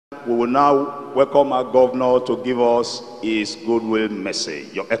we will now welcome our governor to give us his goodwill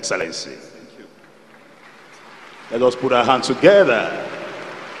message. Your Excellency. Thank you. Let us put our hands together.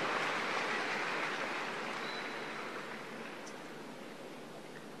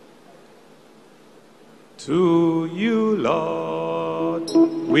 To you, Lord,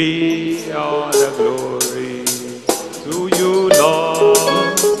 we all the glory. To you,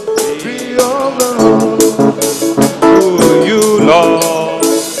 Lord, we all the glory. To you, Lord,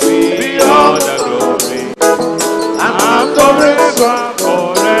 we all the glory. And forever,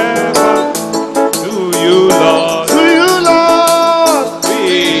 forever. To you, Lord, we all the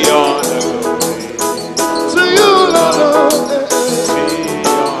glory. To you, Lord, We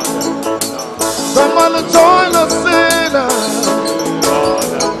all the glory. from all the joy of sinners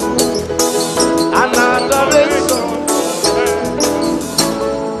and adoration.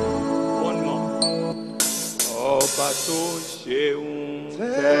 One more. Ọba tó ṣeun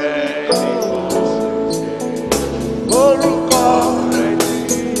tẹ́nìkan ṣe. Orúkọ Rẹ̀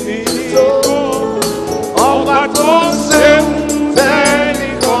ní tó ọba tó ṣeun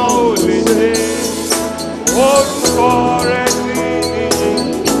tẹ́nìkan ò lè ṣe. Orúkọ rẹ̀ ní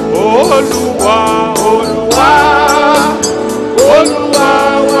Olúwa, Olúwa, Olúwa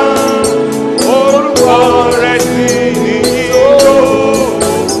wa. Orúkọ rẹ̀ ní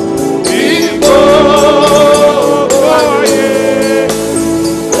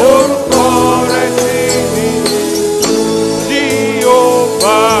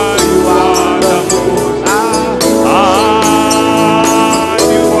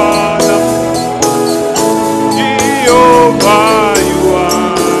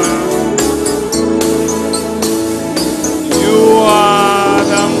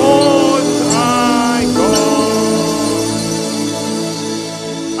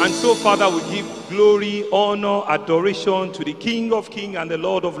Father, we give glory, honor, adoration to the King of Kings and the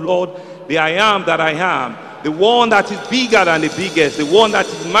Lord of Lords, the I am that I am, the one that is bigger than the biggest, the one that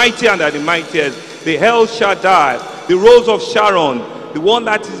is mightier than the mightiest, the El Shaddai, the Rose of Sharon, the one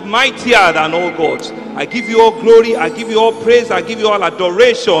that is mightier than all gods. I give you all glory, I give you all praise, I give you all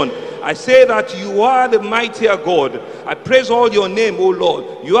adoration. I say that you are the mightier God. I praise all your name, O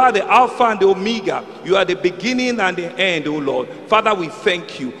Lord. You are the Alpha and the Omega. You are the beginning and the end, O Lord. Father, we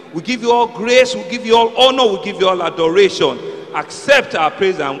thank you. We give you all grace. We give you all honor. We give you all adoration. Accept our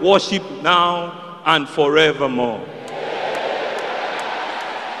praise and worship now and forevermore.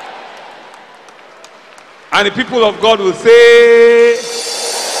 And the people of God will say,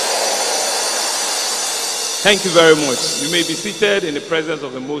 thank you very much. You may be seated in the presence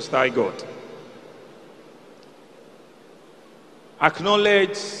of the Most High God.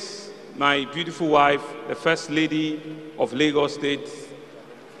 Acknowledge my beautiful wife, the First Lady of Lagos State,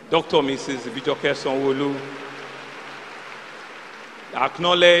 Dr. Mrs. Bijoke Sanwo.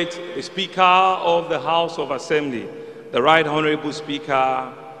 Acknowledge the Speaker of the House of Assembly, the Right Honorable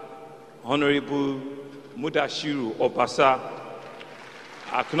Speaker, Honorable Mudashiru Obasa.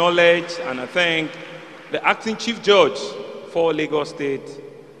 Acknowledge and I thank the Acting Chief Judge for Lagos State,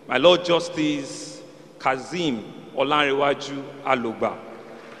 my Lord Justice Kazim Olanrewaju Alogba.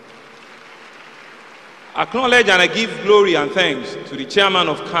 Acknowledge and I give glory and thanks to the Chairman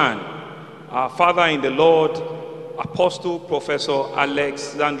of CAN, our Father in the Lord, Apostle Professor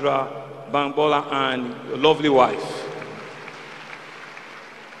Alexandra Bangbola and your lovely wife.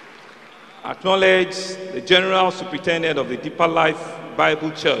 Acknowledge the General Superintendent of the Deeper Life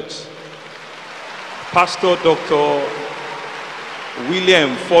Bible Church, Pastor Dr.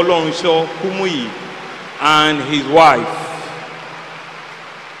 William Folorunsho Kumuyi and his wife.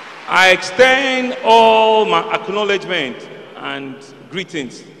 I extend all my acknowledgement and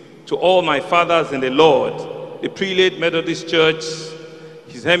greetings to all my fathers in the Lord, the Prelate Methodist Church,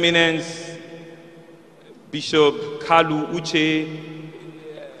 His Eminence, Bishop Kalu Uche,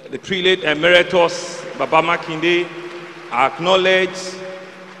 the Prelate Emeritus, Baba Makinde. I acknowledge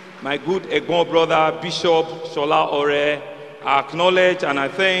my good Egbon brother, Bishop Shola Ore. I acknowledge and I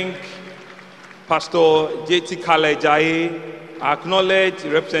thank Pastor J.T. Kalejaye. I acknowledge the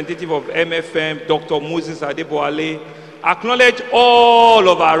representative of MFM, Dr. Moses Adeboale. I acknowledge all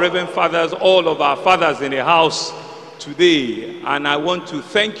of our Reverend Fathers, all of our fathers in the house today. And I want to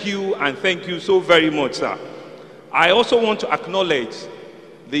thank you and thank you so very much, sir. I also want to acknowledge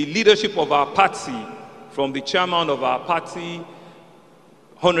the leadership of our party, from the chairman of our party,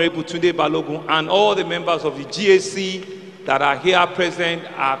 Honorable Tunde Balogun, and all the members of the GAC that are here present.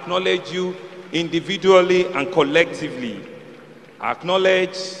 I acknowledge you individually and collectively. I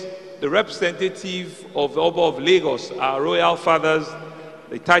acknowledge the representative of the Oba of Lagos, our royal fathers,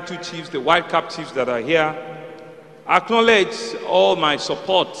 the title chiefs, the white cap chiefs that are here. I acknowledge all my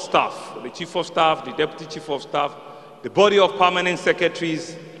support staff, the Chief of Staff, the Deputy Chief of Staff, the body of permanent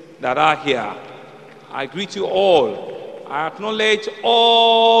secretaries that are here. I greet you all. I acknowledge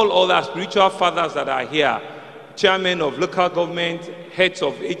all other spiritual fathers that are here, chairmen of local government, heads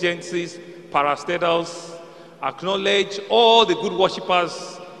of agencies, parastatals. I acknowledge all the good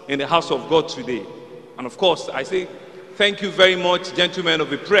worshippers in the house of God today. And of course, I say thank you very much, gentlemen of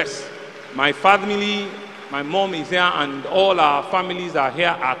the press. My family, my mom is here, and all our families are here.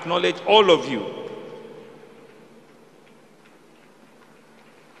 I acknowledge all of you.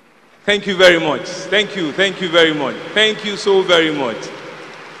 Thank you very much. Thank you very much. Thank you so very much.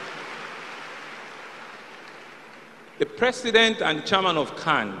 The president and chairman of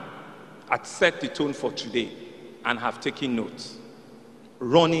CAN had set the tone for today and have taken notes.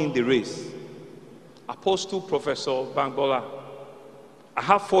 Running the race. Apostle Professor Bangbola, I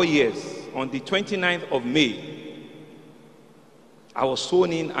have 4 years. On the 29th of May, I was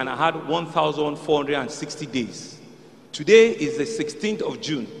sworn in and I had 1,460 days. Today is the 16th of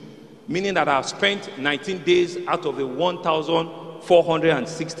June, meaning that I have spent 19 days out of the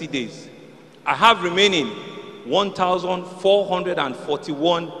 1,460 days. I have remaining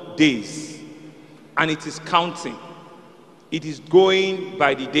 1,441 days, and it is counting. It is going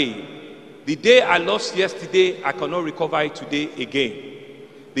by the day. The day I lost yesterday, I cannot recover it today again.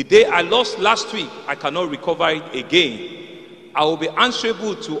 The day I lost last week, I cannot recover it again. I will be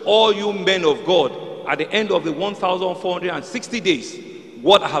answerable to all you men of God at the end of the 1,460 days,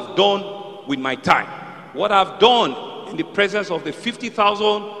 what I have done with my time, what I have done in the presence of the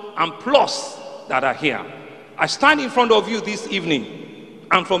 50,000 and plus that are here. I stand in front of you this evening,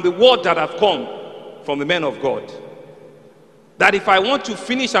 and from the word that have come from the men of God, that if I want to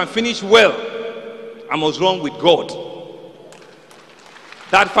finish and finish well, I must run with God.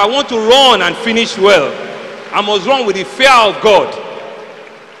 That if I want to run and finish well, I must run with the fear of God.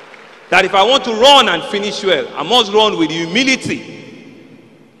 That if I want to run and finish well, I must run with humility.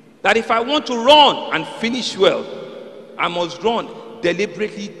 That if I want to run and finish well, I must run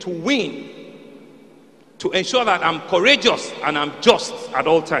deliberately to win. To ensure that I'm courageous and I'm just at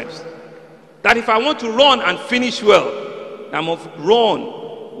all times. That if I want to run and finish well, I must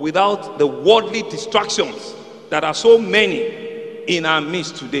run without the worldly distractions that are so many in our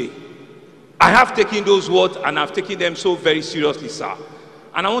midst today. I have taken those words and I've taken them so very seriously, sir.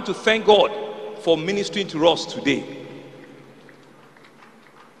 And I want to thank God for ministering to us today.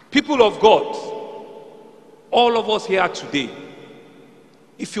 People of God, all of us here today,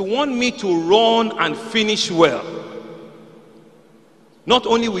 if you want me to run and finish well, not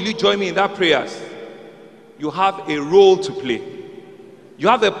only will you join me in that prayers, you have a role to play. You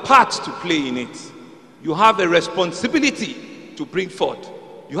have a part to play in it. You have a responsibility to bring forth.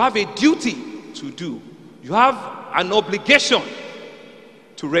 You have a duty to do. You have an obligation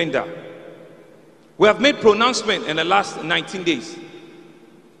to render. We have made pronouncement in the last 19 days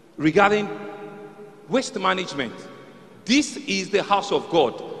regarding waste management. This is the house of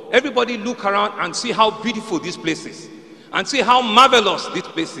God. Everybody look around and see how beautiful this place is, and see how marvelous this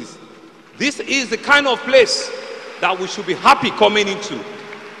place is. This is the kind of place that we should be happy coming into.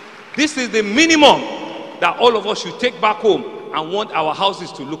 This is the minimum that all of us should take back home and want our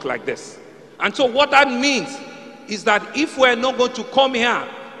houses to look like this. And so what that means is that if we're not going to come here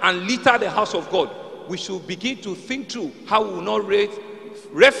and litter the house of God, we should begin to think through how we will not raise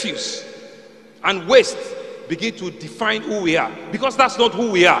refuse and waste begin to define who we are, because that's not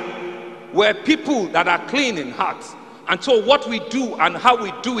who we are. We're people that are clean in heart, and so what we do and how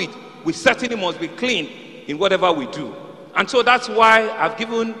we do it, we certainly must be clean in whatever we do. And so that's why I've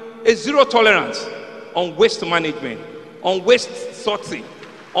given a zero tolerance on waste management, on waste sorting,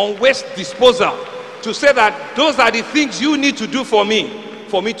 on waste disposal, to say that those are the things you need to do for me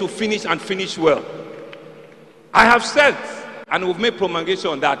to finish and finish well. I have said, and we've made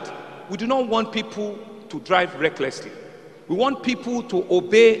promulgation, that we do not want people to drive recklessly. We want people to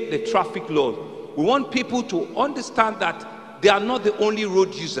obey the traffic laws. We want people to understand that they are not the only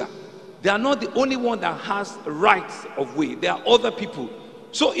road user. They are not the only one that has rights of way. There are other people.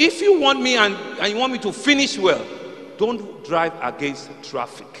 So if you want me and you want me to finish well, don't drive against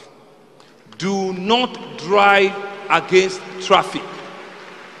traffic. Do not drive against traffic.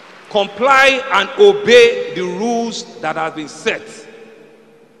 Comply and obey the rules that have been set.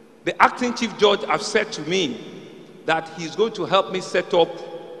 The acting chief judge has said to me that he's going to help me set up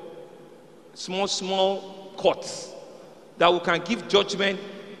small courts that we can give judgment,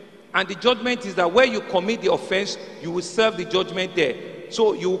 and the judgment is that where you commit the offense, you will serve the judgment there.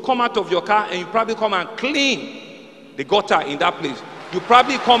 So you will come out of your car and you probably come and clean the gutter in that place. You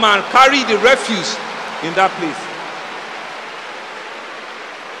probably come and carry the refuse in that place.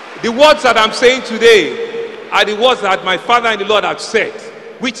 The words that I'm saying today are the words that my Father and the Lord have said,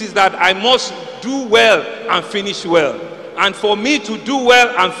 which is that I must do well and finish well. And for me to do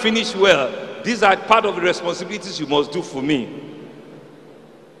well and finish well, these are part of the responsibilities you must do for me.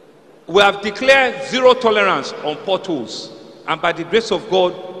 We have declared zero tolerance on potholes, and by the grace of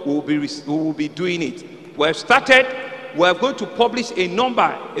God, we will be doing it. We have started. We are going to publish a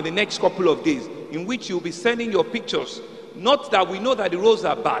number in the next couple of days in which you'll be sending your pictures. Not that we know that the roads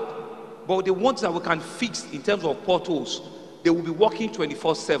are bad, but the ones that we can fix in terms of potholes, they will be working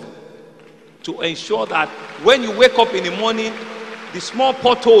 24/7 to ensure that when you wake up in the morning, the small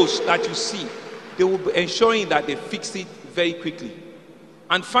potholes that you see, they will be ensuring that they fix it very quickly.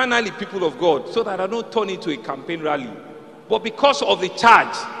 And finally, people of God, so that I don't turn into a campaign rally, but because of the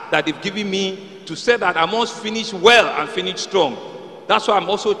charge that they've given me to say that I must finish well and finish strong, that's why I'm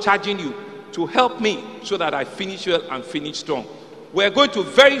also charging you to help me so that I finish well and finish strong. We're going to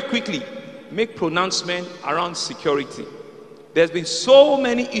very quickly make pronouncement around security. There's been so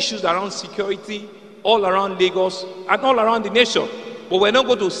many issues around security all around Lagos and all around the nation, but we're not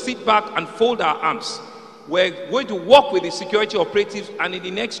going to sit back and fold our arms. We're going to work with the security operatives, and in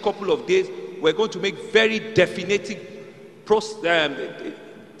the next couple of days, we're going to make very definitive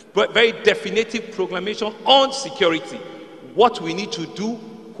proclamation on security, what we need to do,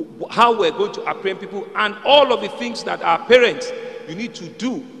 how we're going to apprehend people, and all of the things that our parents, you need to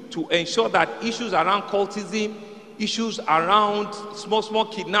do to ensure that issues around cultism, issues around small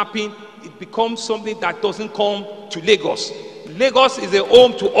kidnapping, it becomes something that doesn't come to Lagos. Lagos is a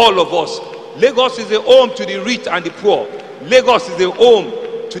home to all of us. Lagos is a home to the rich and the poor. Lagos is a home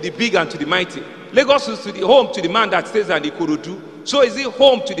to the big and to the mighty. Lagos is the home to the man that stays in Ikorodu. So is it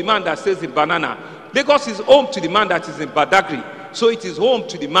home to the man that stays in Banana. Lagos is home to the man that is in Badagry. So it is home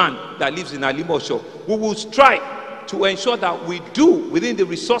to the man that lives in Alimosho. We will strive to ensure that we do within the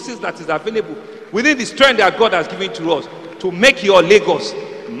resources that is available, within the strength that God has given to us, to make your Lagos,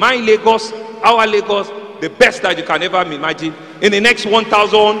 my Lagos, our Lagos, the best that you can ever imagine in the next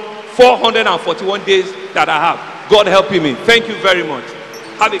 1,441 days that I have. God helping me. Thank you very much.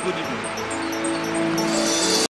 Have a good evening.